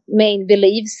your main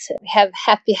beliefs. Have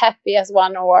happy as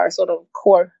one of our sort of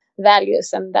core values.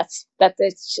 And that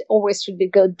it always should be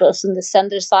good both on the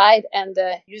sender side and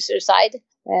the user side.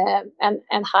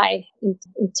 And high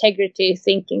integrity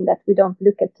thinking, that we don't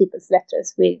look at people's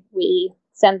letters. We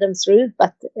send them through,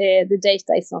 but the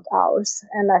data is not ours.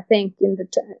 And I think in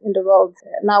the world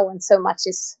now, when so much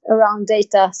is around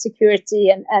data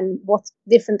security and what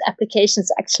different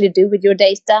applications actually do with your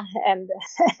data, and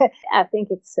I think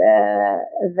it's a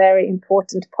very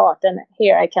important part. And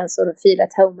here I can sort of feel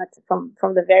at home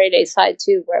from the Veriday side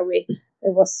too, where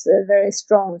there was a very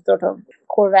strong sort of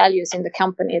core values in the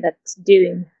company that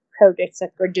doing projects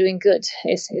that were doing good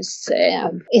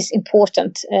is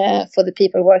important for the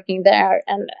people working there,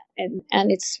 and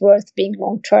it's worth being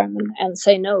long term and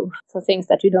say no for things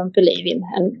that you don't believe in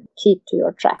and keep to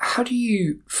your track. How do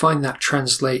you find that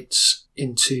translates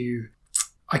into,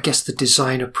 I guess, the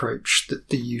design approach that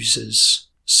the users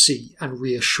see and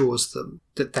reassures them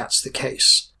that that's the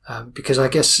case? Because I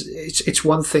guess it's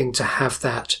one thing to have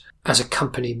that as a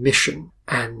company mission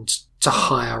and to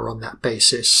hire on that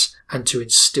basis and to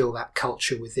instill that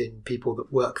culture within people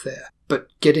that work there. But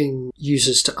getting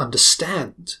users to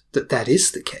understand that that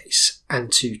is the case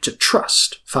and to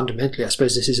trust, fundamentally, I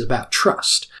suppose this is about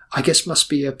trust, I guess must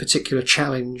be a particular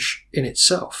challenge in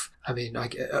itself. I mean,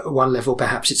 at one level,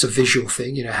 perhaps it's a visual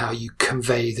thing, how you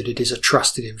convey that it is a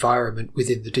trusted environment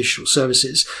within the digital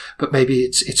services, but maybe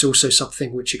it's also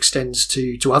something which extends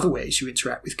to other ways you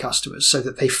interact with customers so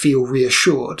that they feel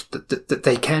reassured that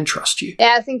they can trust you.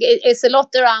 Yeah, I think it's a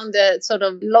lot around the sort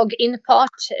of login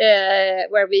part,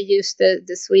 where we use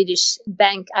the Swedish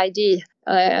bank ID,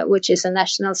 which is a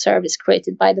national service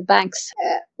created by the banks,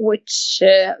 which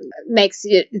makes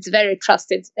it's very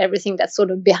trusted. Everything that's sort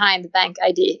of behind the bank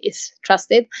ID is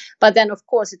trusted. But then, of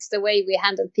course, it's the way we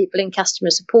handle people in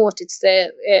customer support. It's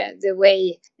the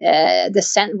way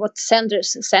what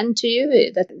senders send to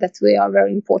you that we are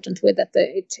very important with. That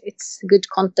it's good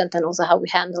content, and also how we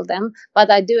handle them.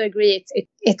 But I do agree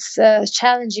it's a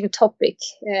challenging topic,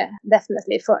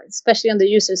 definitely, especially on the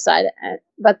user side.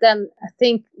 But then I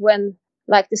think when,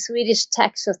 like the Swedish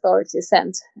tax authority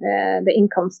sent the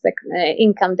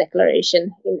income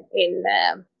declaration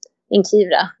in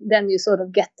Kivra, then you sort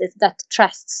of get that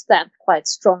trust stamp quite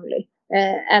strongly.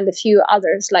 And a few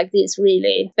others like these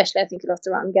really, especially I think a lot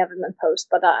around government posts,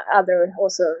 but other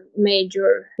also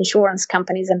major insurance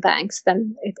companies and banks,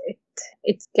 then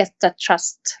it gets that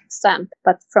trust stamp.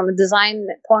 But from a design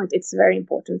point, it's very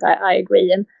important. I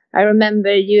agree. And I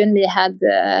remember you and me had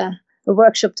a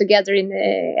workshop together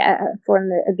for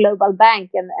a global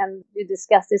bank, and we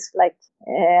discussed this like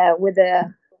with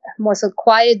a more sort of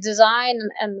quiet design,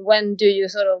 and when do you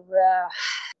sort of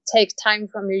take time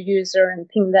from your user and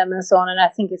ping them and so on. And I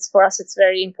think for us it's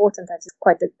very important that it's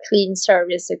quite a clean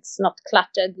service. It's not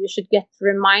cluttered. You should get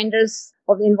reminders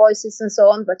of invoices and so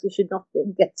on, but you should not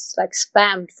get like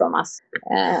spammed from us.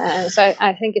 So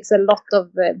I think it's a lot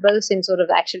of both in sort of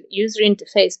actual user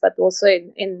interface, but also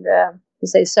in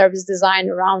the service design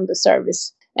around the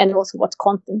service, and also what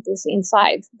content is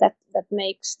inside that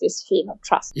makes this feel of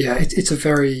trust. Yeah, it's a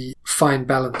very fine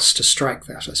balance to strike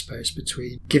that, I suppose,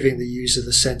 between giving the user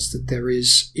the sense that there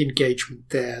is engagement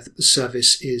there, that the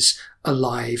service is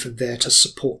alive and there to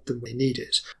support them when they need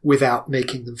it, without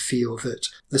making them feel that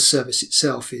the service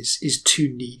itself is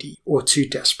too needy or too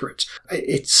desperate.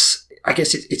 I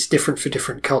guess it's different for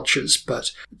different cultures,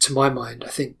 but to my mind, I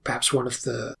think perhaps one of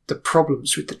the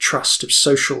problems with the trust of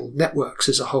social networks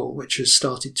as a whole, which has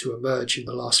started to emerge in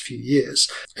the last few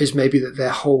years, is maybe that their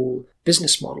whole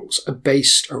business models are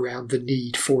based around the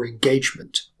need for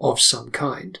engagement of some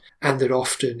kind, and that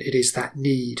often it is that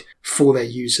need for their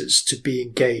users to be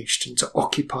engaged and to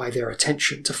occupy their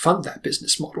attention to fund that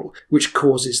business model, which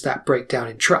causes that breakdown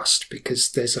in trust,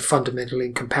 because there's a fundamental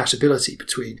incompatibility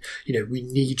between, we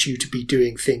need you to be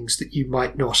doing things that you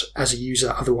might not as a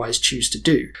user otherwise choose to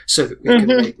do so that we can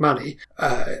make money.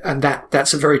 And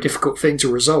that's a very difficult thing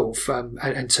to resolve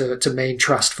and to maintain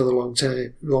trust for the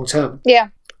long term. Yeah.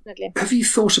 Definitely. Have you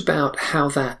thought about how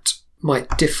that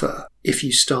might differ if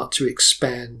you start to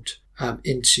expand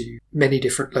into many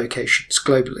different locations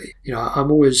globally?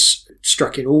 I'm always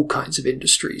struck in all kinds of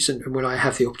industries, and when I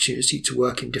have the opportunity to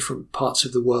work in different parts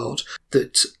of the world,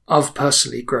 that I've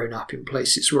personally grown up in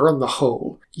places where on the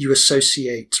whole you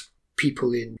associate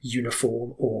people in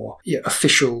uniform or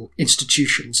official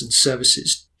institutions and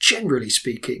services, generally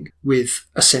speaking, with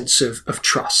a sense of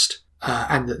trust.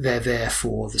 And that they're there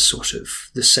for the sort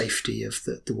of the safety of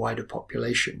the wider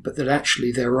population, but that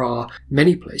actually there are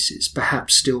many places,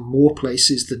 perhaps still more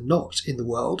places than not in the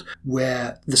world,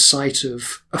 where the sight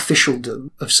of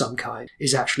officialdom of some kind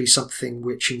is actually something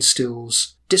which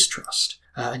instills distrust.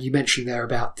 And you mentioned there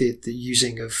about the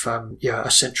using of a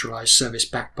centralized service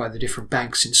backed by the different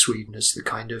banks in Sweden as the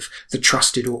kind of the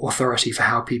trusted authority for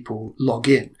how people log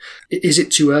in. Is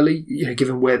it too early,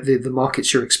 given where the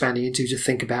markets you're expanding into, to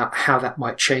think about how that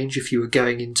might change if you were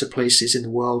going into places in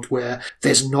the world where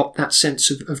there's not that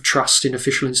sense of trust in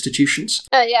official institutions?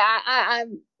 I've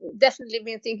definitely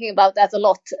been thinking about that a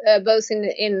lot, both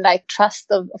in like trust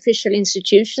of official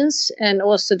institutions and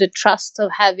also the trust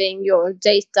of having your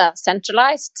data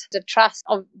centralized, the trust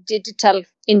of digital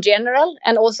in general,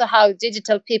 and also how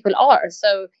digital people are.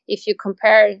 So if you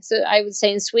compare, I would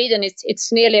say in Sweden,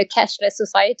 it's nearly a cashless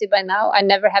society by now. I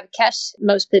never have cash.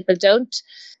 Most people don't.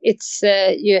 It's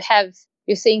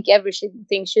you think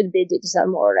everything should be digital,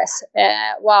 more or less.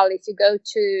 While if you go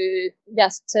to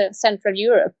just Central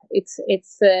Europe, it's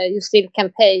you still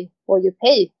can pay, or you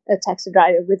pay a taxi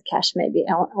driver with cash, maybe,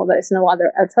 or there is no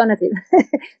other alternative.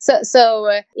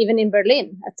 So even in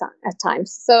Berlin at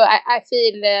times. So I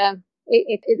feel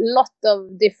a lot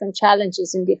of different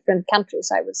challenges in different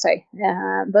countries, I would say,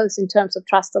 both in terms of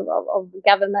trust of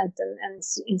government and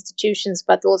institutions,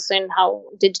 but also in how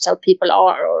digital people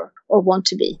are or want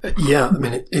to be. Yeah, I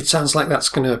mean, it sounds like that's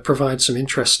going to provide some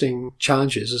interesting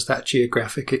challenges as that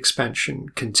geographic expansion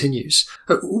continues.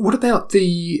 What about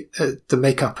the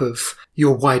makeup of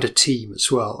your wider team as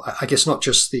well? I guess not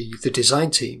just the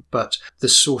design team, but the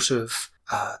sort of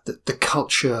the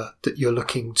culture that you're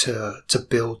looking to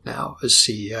build now as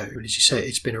CEO. And as you say,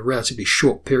 it's been a relatively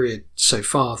short period so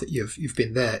far that you've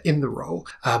been there in the role.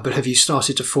 But have you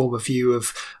started to form a view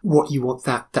of what you want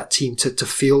that team to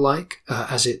feel like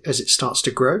as it starts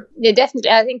to grow? Yeah,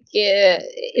 definitely. I think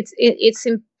it's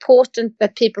important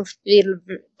that people feel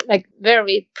like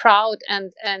very proud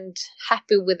and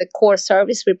happy with the core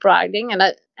service we're providing.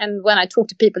 And when I talk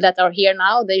to people that are here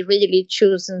now, they really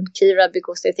choose Kivra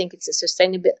because they think it's a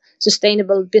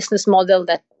sustainable business model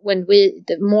that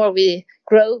the more we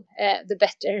grow, the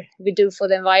better we do for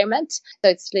the environment.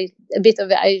 So it's like a bit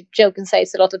of, I joke and say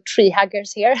it's a lot of tree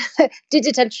huggers here,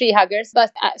 digital tree huggers.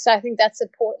 But so I think that's an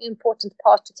important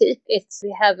part to keep.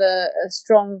 We have a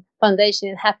strong foundation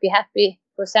in happy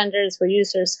senders, for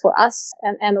users, for us,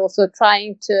 and also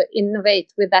trying to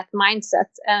innovate with that mindset.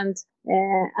 And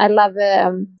I love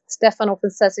Stefan often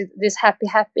says this happy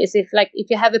is if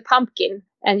you have a pumpkin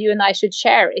and you and I should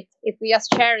share it. If we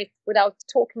just share it without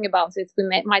talking about it, we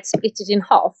might split it in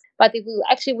half. But if we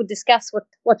actually would discuss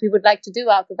what we would like to do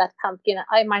out of that pumpkin,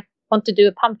 I might want to do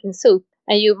a pumpkin soup,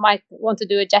 and you might want to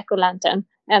do a jack-o'-lantern.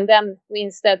 And then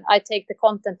I take the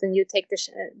content and you take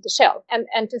the shell.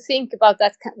 And to think about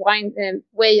that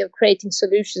way of creating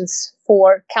solutions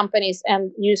for companies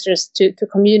and users to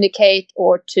communicate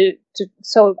or to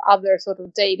solve other sort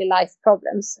of daily life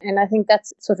problems. And I think that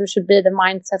sort of should be the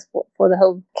mindset for the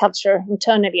whole culture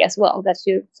internally as well, that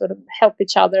you sort of help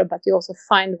each other, but you also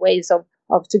find ways of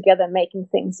together making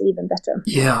things even better.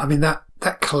 Yeah, I mean, that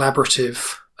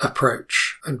collaborative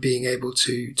approach and being able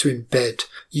to embed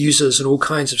users and all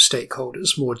kinds of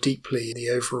stakeholders more deeply in the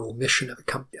overall mission of a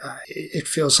company. It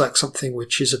feels like something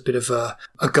which is a bit of a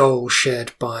goal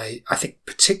shared by, I think,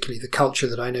 particularly the culture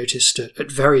that I noticed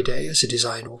at Veriday as a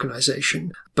design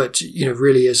organization, but,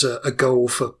 really as a goal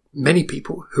for many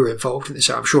people who are involved in this.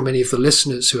 I'm sure many of the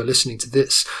listeners who are listening to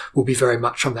this will be very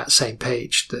much on that same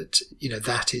page, that,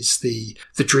 that is the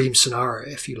dream scenario,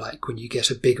 if you like, when you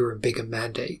get a bigger and bigger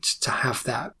mandate to have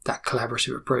that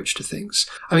collaborative approach to things.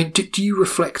 I mean, do you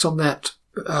reflect on that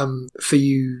for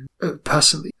you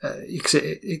personally? Because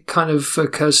it kind of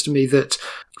occurs to me that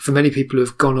for many people who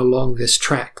have gone along this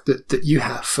track that you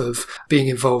have of being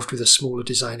involved with a smaller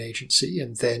design agency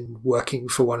and then working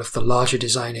for one of the larger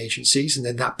design agencies, and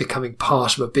then that becoming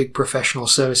part of a big professional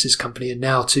services company, and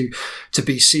now to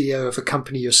be CEO of a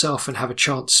company yourself and have a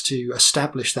chance to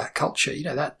establish that culture,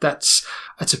 that's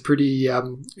a pretty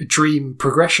dream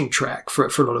progression track for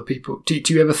a lot of people. Do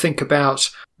you ever think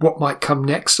about what might come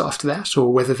next after that,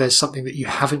 or whether there's something that you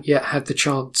haven't yet had the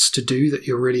chance to do that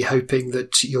you're really hoping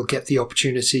that you'll get the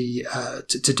opportunity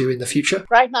to do in the future?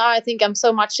 Right now, I think I'm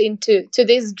so much into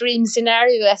this dream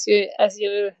scenario, as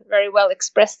you very well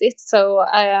expressed it. So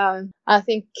I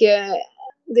think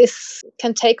this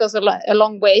can take us a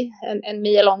long way, and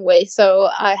me a long way. So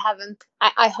I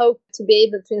hope to be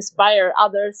able to inspire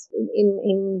others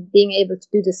in being able to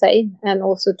do the same, and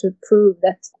also to prove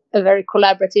that a very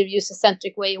collaborative,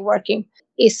 user-centric way of working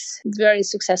is very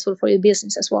successful for your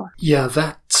business as well. Yeah,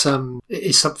 that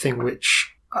is something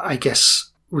which I guess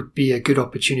would be a good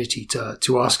opportunity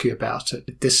to ask you about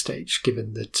at this stage,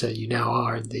 given that you now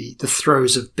are in the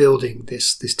throes of building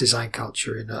this design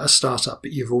culture in a startup,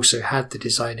 but you've also had the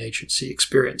design agency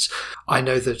experience. I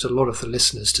know that a lot of the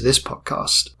listeners to this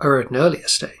podcast are at an earlier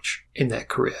stage in their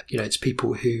career. It's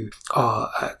people who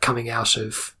are coming out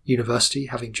of university,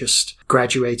 having just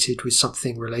graduated with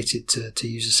something related to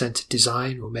user-centered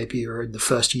design, or maybe you're in the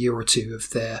first year or two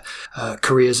of their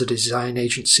careers at a design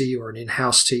agency or an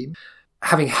in-house team.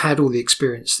 Having had all the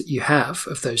experience that you have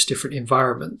of those different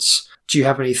environments, do you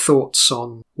have any thoughts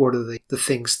on what are the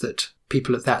things that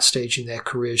people at that stage in their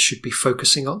careers should be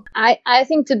focusing on? I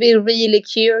think to be really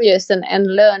curious and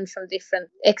learn from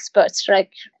different experts,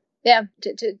 like,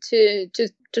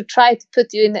 to try to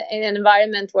put you in an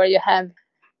environment where you have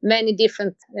many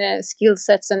different skill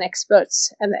sets and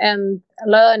experts, and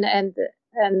learn and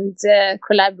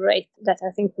collaborate, that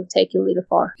I think will take you really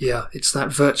far. Yeah, it's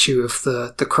that virtue of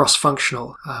the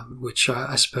cross-functional, which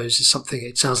I suppose is something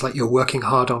it sounds like you're working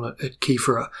hard on at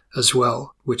Kivra as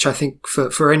well, which I think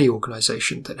for any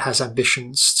organisation that has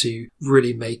ambitions to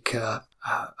really make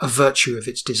a virtue of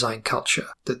its design culture,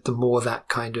 that the more that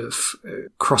kind of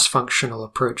cross-functional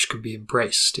approach can be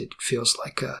embraced, it feels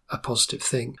like a positive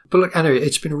thing. But look, Anna,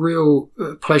 it's been a real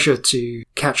pleasure to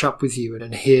catch up with you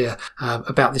and hear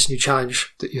about this new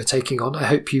challenge that you're taking on. I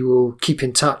hope you will keep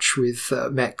in touch with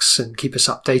MEX and keep us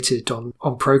updated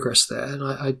on progress there. And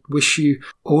I wish you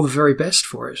all the very best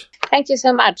for it. Thank you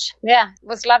so much. Yeah, it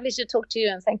was lovely to talk to you,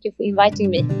 and thank you for inviting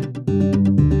me.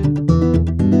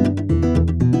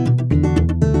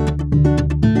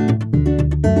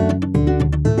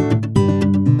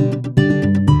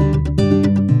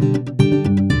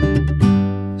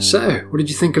 So, what did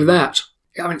you think of that?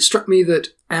 I mean, it struck me that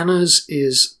Anna's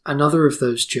is another of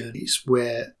those journeys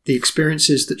where the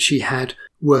experiences that she had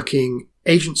working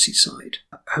agency side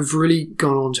have really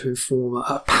gone on to inform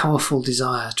a powerful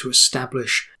desire to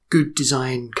establish good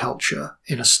design culture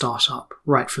in a startup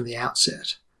right from the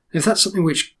outset. And if that's something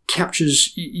which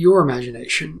captures your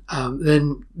imagination,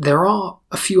 then there are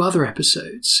a few other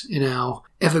episodes in our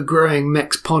ever-growing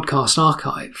MEX podcast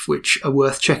archive which are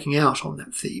worth checking out on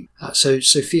that theme. So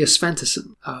Sophia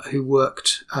Svantesson, who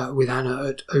worked with Anna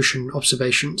at Ocean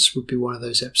Observations, would be one of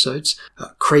those episodes.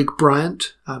 Craig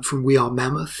Bryant from We Are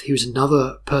Mammoth. He was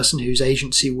another person whose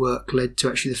agency work led to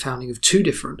actually the founding of 2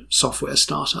 different software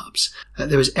startups.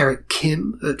 There was Eric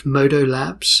Kim at Modo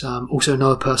Labs, also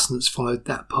another person that's followed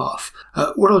that path.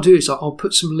 What I'll do is I'll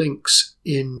put some links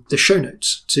in the show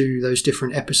notes to those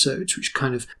different episodes which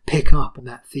kind of pick up on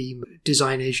that theme.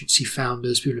 Design agency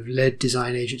founders, people who've led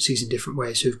design agencies in different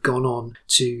ways, who've gone on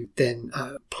to then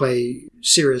play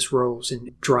serious roles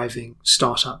in driving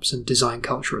startups and design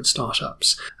culture at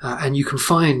startups. And you can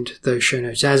find those show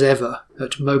notes as ever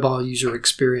at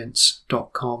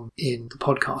mobileuserexperience.com in the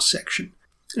podcast section.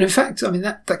 And in fact, I mean,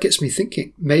 that gets me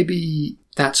thinking, maybe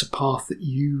that's a path that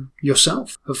you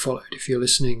yourself have followed if you're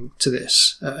listening to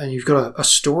this, and you've got a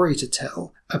story to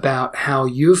tell about how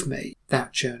you've made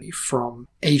that journey from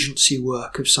agency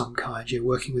work of some kind, you're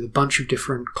working with a bunch of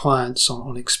different clients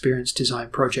on experience design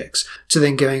projects, to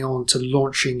then going on to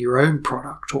launching your own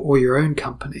product or your own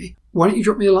company. Why don't you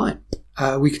drop me a line?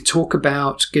 We can talk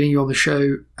about getting you on the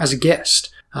show as a guest.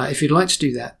 If you'd like to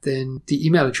do that, then the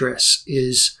email address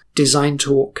is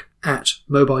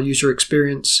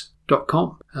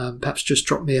designtalk@mobileuserexperience.com. Perhaps just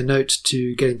drop me a note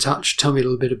to get in touch, tell me a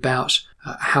little bit about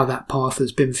how that path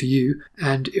has been for you,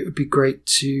 and it would be great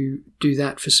to do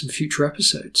that for some future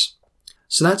episodes.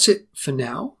 So that's it for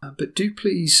now, but do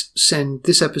please send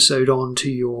this episode on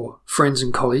to your friends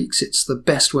and colleagues. It's the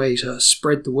best way to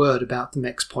spread the word about the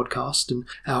MEX podcast and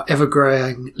our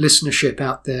ever-growing listenership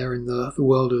out there in the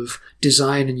world of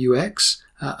design and UX.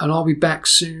 And I'll be back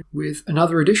soon with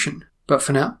another edition. But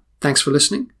for now, thanks for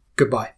listening. Goodbye.